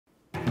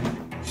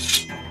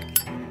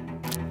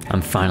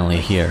I'm finally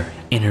here,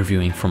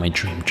 interviewing for my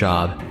dream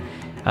job.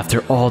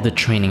 After all the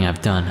training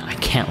I've done, I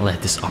can't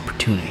let this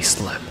opportunity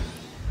slip.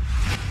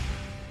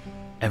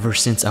 Ever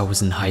since I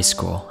was in high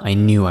school, I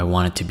knew I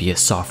wanted to be a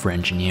software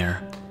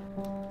engineer.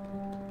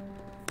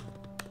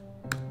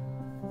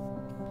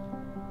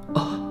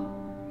 Oh,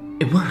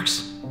 it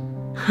works.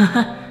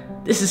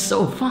 This is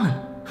so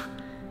fun.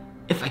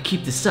 If I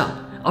keep this up,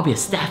 I'll be a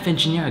staff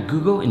engineer at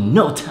Google in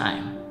no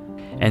time.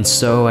 And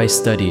so I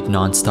studied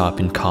non-stop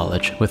in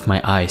college with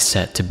my eyes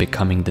set to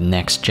becoming the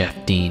next Jeff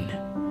Dean.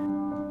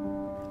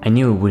 I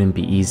knew it wouldn't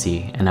be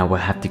easy and I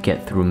would have to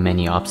get through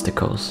many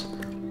obstacles.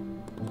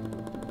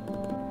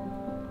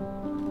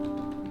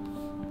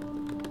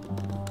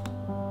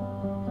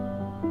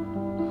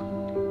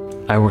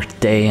 I worked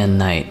day and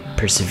night,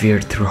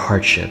 persevered through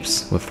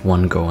hardships with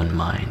one goal in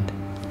mind.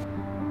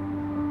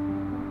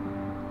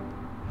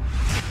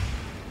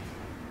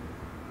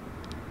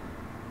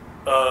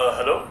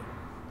 Hello?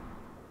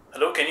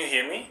 Hello, can you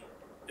hear me?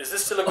 Is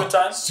this still a good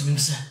time?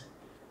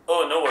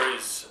 Oh, no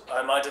worries.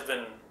 I might have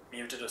been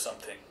muted or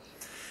something.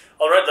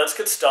 Alright, let's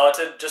get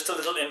started. Just a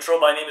little intro.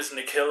 My name is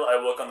Nikhil.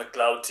 I work on the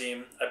cloud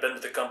team. I've been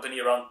with the company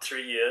around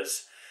 3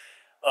 years.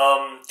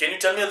 Can you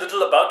tell me a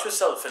little about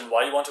yourself and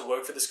why you want to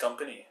work for this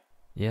company?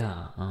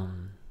 Yeah,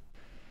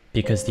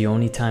 because the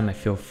only time I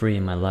feel free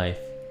in my life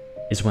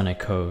is when I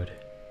code.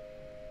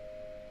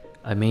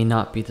 I may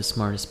not be the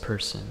smartest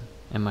person,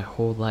 and my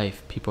whole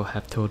life people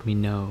have told me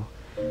no,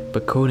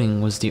 but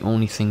coding was the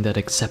only thing that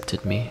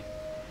accepted me.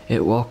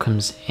 It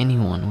welcomes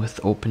anyone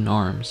with open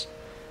arms.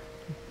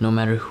 No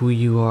matter who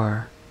you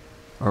are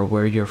or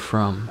where you're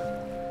from,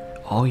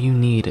 all you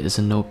need is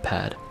a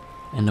notepad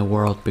and the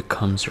world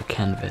becomes your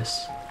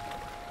canvas.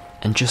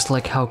 And just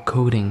like how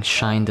coding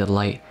shined a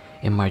light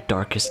in my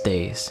darkest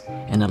days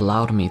and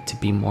allowed me to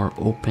be more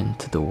open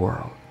to the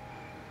world,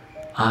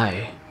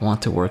 I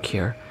want to work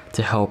here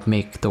to help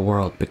make the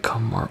world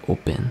become more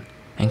open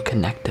and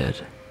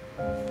connected.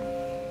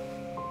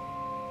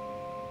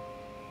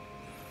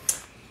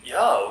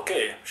 Yeah,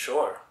 okay,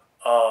 sure.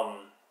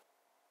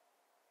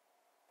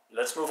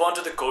 Let's move on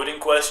to the coding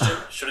question.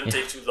 Shouldn't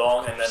take too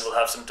long, and then we'll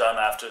have some time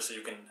after so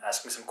you can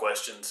ask me some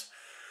questions.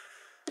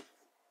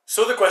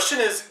 So the question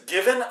is,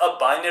 given a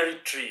binary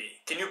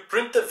tree, can you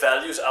print the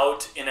values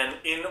out in an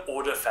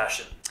in-order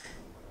fashion?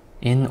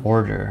 In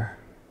order.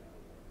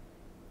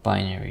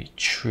 Binary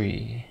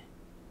tree.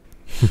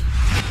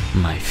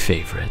 My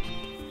favorite.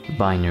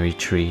 Binary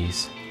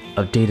trees.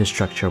 A data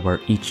structure where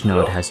each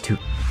node has two...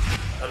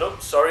 Hello?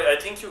 Sorry, I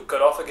think you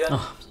cut off again.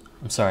 Oh,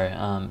 I'm sorry.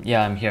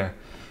 Yeah, I'm here.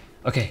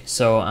 Okay,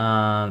 so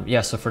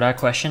so for that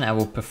question, I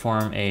will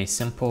perform a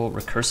simple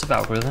recursive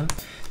algorithm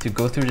to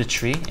go through the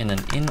tree in an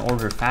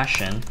in-order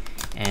fashion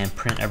and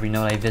print every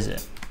node I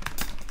visit.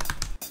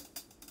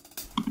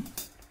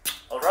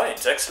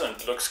 Alright,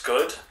 excellent. Looks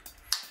good.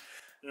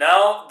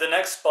 Now, the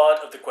next part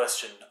of the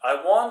question. I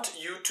want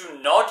you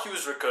to not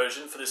use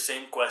recursion for the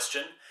same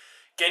question.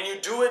 Can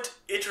you do it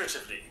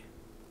iteratively?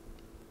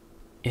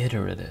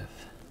 Iterative.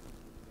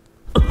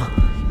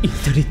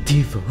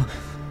 Iterativo?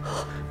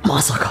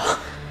 Masaka?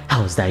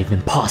 How is that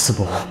even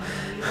possible?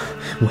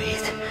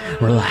 Wait,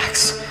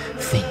 relax,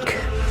 think.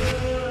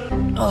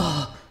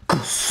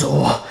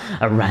 So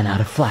I ran out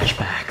of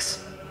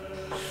flashbacks.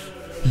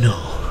 No,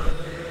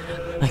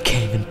 I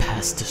can't even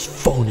pass this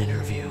phone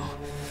interview.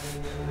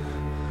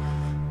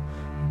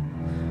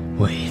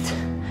 Wait,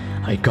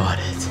 I got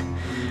it.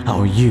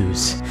 I'll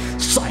use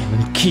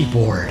silent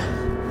keyboard.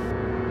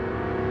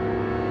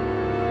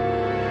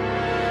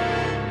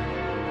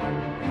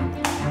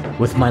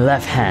 With my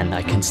left hand,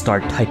 I can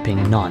start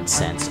typing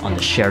nonsense on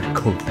the shared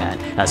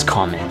codepad as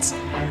comments,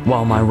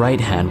 while my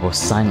right hand will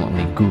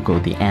silently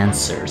Google the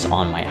answers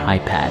on my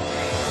iPad.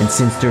 And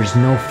since there's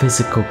no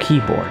physical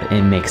keyboard,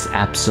 it makes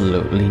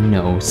absolutely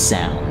no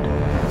sound.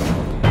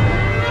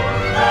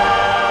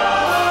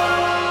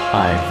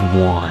 I've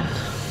won.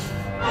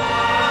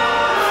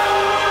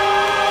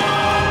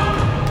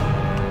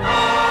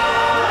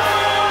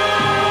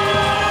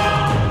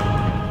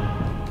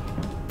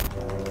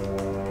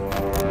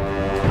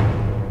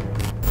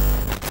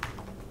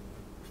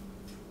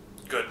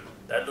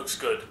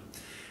 Good.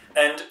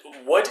 And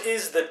what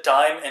is the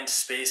time and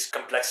space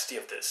complexity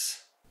of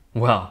this?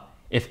 Well,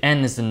 if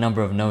n is the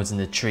number of nodes in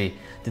the tree,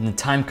 then the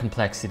time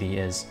complexity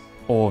is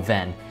O of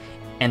n,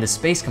 and the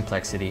space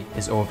complexity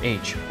is O of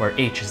h, where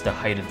h is the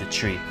height of the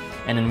tree.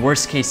 And in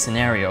worst case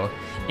scenario,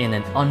 in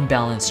an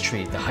unbalanced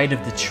tree, the height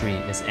of the tree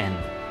is n.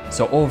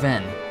 So O of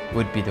n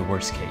would be the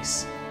worst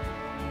case.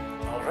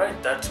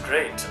 Alright, that's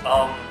great.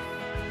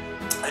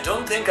 I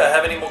don't think I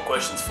have any more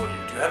questions for you.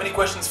 Do you have any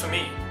questions for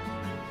me?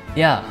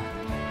 Yeah.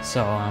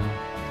 So,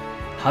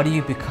 how do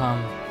you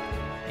become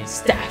a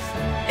staff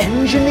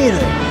engineer?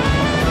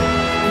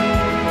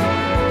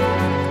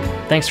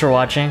 Thanks for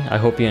watching. I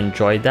hope you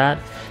enjoyed that.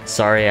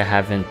 Sorry I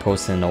haven't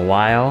posted in a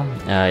while.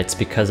 It's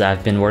because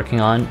I've been working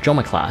on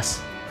Joma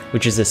class,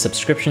 which is a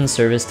subscription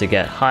service to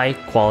get high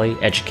quality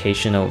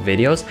educational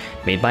videos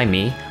made by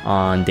me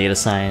on data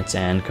science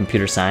and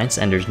computer science,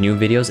 and there's new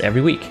videos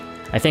every week.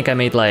 I think I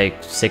made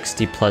like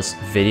 60 plus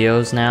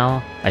videos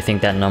now. I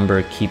think that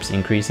number keeps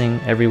increasing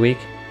every week.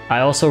 I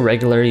also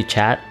regularly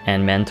chat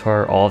and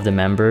mentor all of the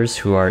members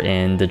who are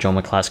in the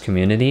Joma class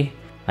community.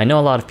 I know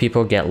a lot of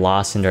people get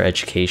lost in their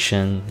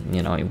education,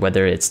 you know,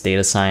 whether it's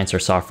data science or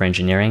software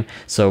engineering,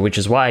 so which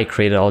is why I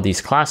created all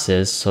these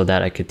classes so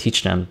that I could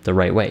teach them the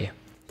right way.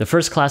 The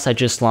first class I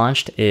just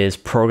launched is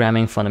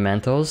Programming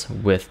Fundamentals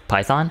with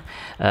Python.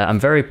 I'm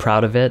very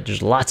proud of it.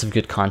 There's lots of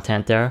good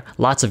content there,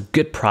 lots of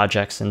good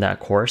projects in that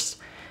course,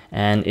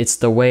 and it's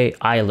the way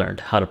I learned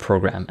how to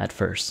program at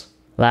first.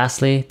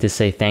 Lastly, to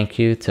say thank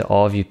you to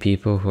all of you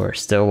people who are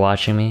still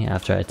watching me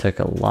after I took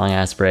a long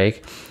ass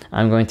break,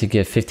 I'm going to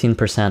give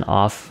 15%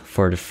 off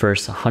for the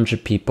first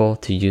 100 people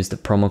to use the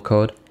promo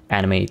code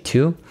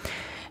ANIME2.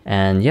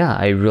 And yeah,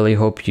 I really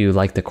hope you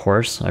like the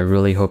course. I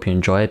really hope you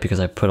enjoy it because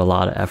I put a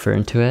lot of effort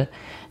into it.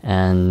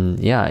 And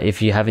yeah,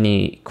 if you have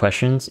any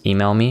questions,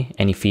 email me.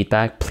 Any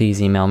feedback,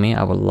 please email me.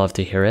 I would love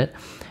to hear it.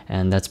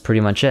 And that's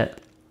pretty much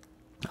it.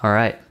 All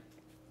right.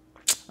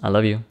 I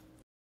love you.